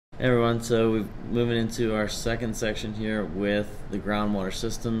Hey everyone, so we're moving into our second section here with the groundwater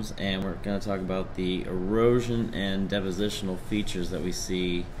systems, and we're going to talk about the erosion and depositional features that we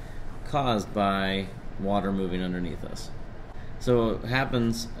see caused by water moving underneath us. So what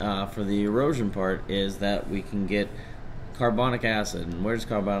happens for the erosion part is that we can get carbonic acid. And where does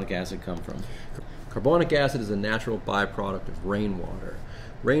carbonic acid come from? Carbonic acid is a natural byproduct of rainwater.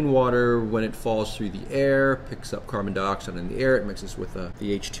 Rainwater, when it falls through the air, picks up carbon dioxide in the air, it mixes with the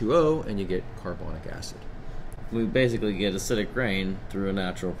H2O, and you get carbonic acid. We basically get acidic rain through a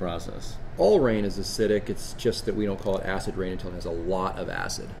natural process. All rain is acidic, it's just that we don't call it acid rain until it has a lot of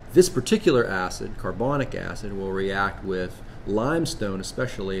acid. This particular acid, carbonic acid, will react with limestone,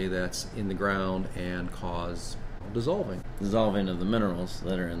 especially that's in the ground, and cause dissolving of the minerals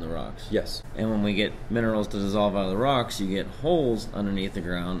that are in the rocks. Yes. And when we get minerals to dissolve out of the rocks, you get holes underneath the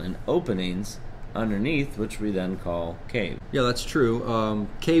ground and openings underneath, which we then call cave. Yeah, that's true.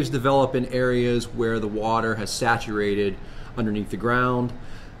 Caves develop in areas where the water has saturated underneath the ground.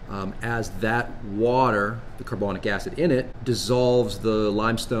 As that water, the carbonic acid in it, dissolves the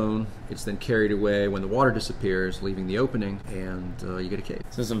limestone, it's then carried away when the water disappears, leaving the opening, and you get a cave.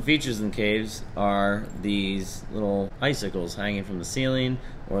 So some features in caves are these little icicles hanging from the ceiling,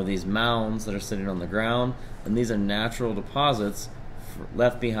 or these mounds that are sitting on the ground, and these are natural deposits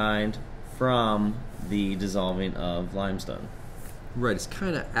left behind from the dissolving of limestone. Right, it's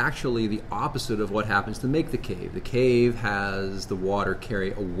kind of actually the opposite of what happens to make the cave. The cave has the water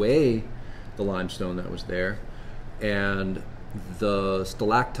carry away the limestone that was there, and the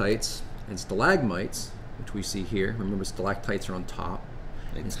stalactites and stalagmites, which we see here, remember stalactites are on top,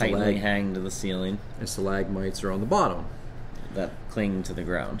 They tightly hang to the ceiling, and stalagmites are on the bottom. That cling to the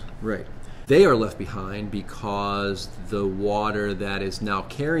ground. Right. They are left behind because the water that is now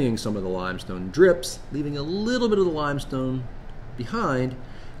carrying some of the limestone drips, leaving a little bit of the limestone behind,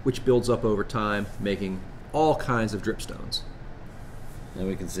 which builds up over time, making all kinds of dripstones. And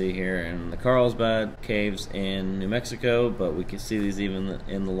we can see here in the Carlsbad caves in New Mexico, but we can see these even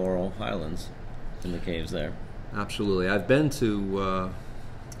in the Laurel Highlands, in the caves there. Absolutely. I've been to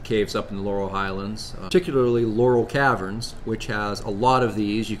caves up in the Laurel Highlands, particularly Laurel Caverns, which has a lot of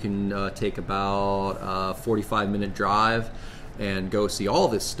these. You can take about a 45-minute drive and go see all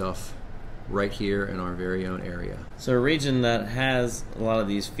this stuff right here in our very own area. So a region that has a lot of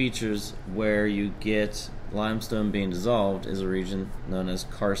these features where you get limestone being dissolved is a region known as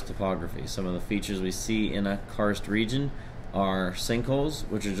karst topography. Some of the features we see in a karst region are sinkholes,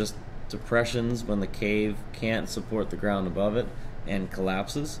 which are just depressions when the cave can't support the ground above it and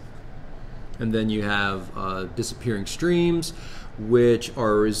collapses. And then you have disappearing streams, which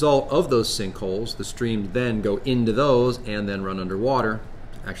are a result of those sinkholes. The streams then go into those and then run underwater,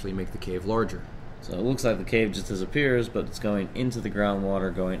 actually make the cave larger. So it looks like the cave just disappears, but it's going into the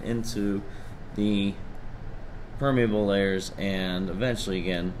groundwater, going into the permeable layers, and eventually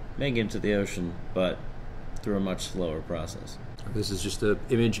again making it to the ocean, but through a much slower process. This is just an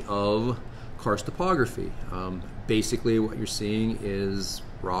image of karst topography. Basically what you're seeing is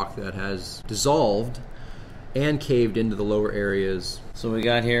rock that has dissolved and caved into the lower areas. So what we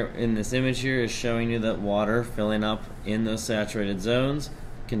got here in this image here is showing you that water filling up in those saturated zones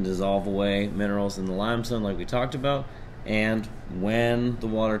can dissolve away minerals in the limestone like we talked about, and when the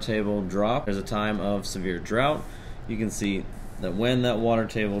water table drops, there's a time of severe drought. You can see that when that water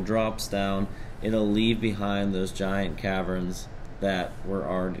table drops down, it'll leave behind those giant caverns that were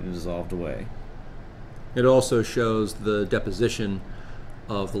already dissolved away. It also shows the deposition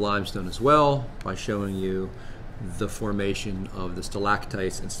of the limestone as well by showing you the formation of the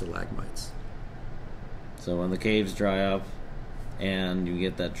stalactites and stalagmites. So when the caves dry up and you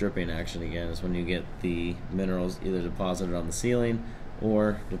get that dripping action again is when you get the minerals either deposited on the ceiling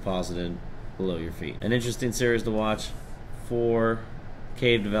or deposited below your feet. An interesting series to watch for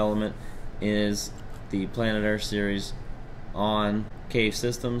cave development is the Planet Earth series on cave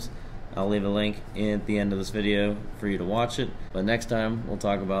systems. I'll leave a link at the end of this video for you to watch it. But next time we'll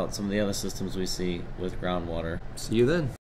talk about some of the other systems we see with groundwater. See you then.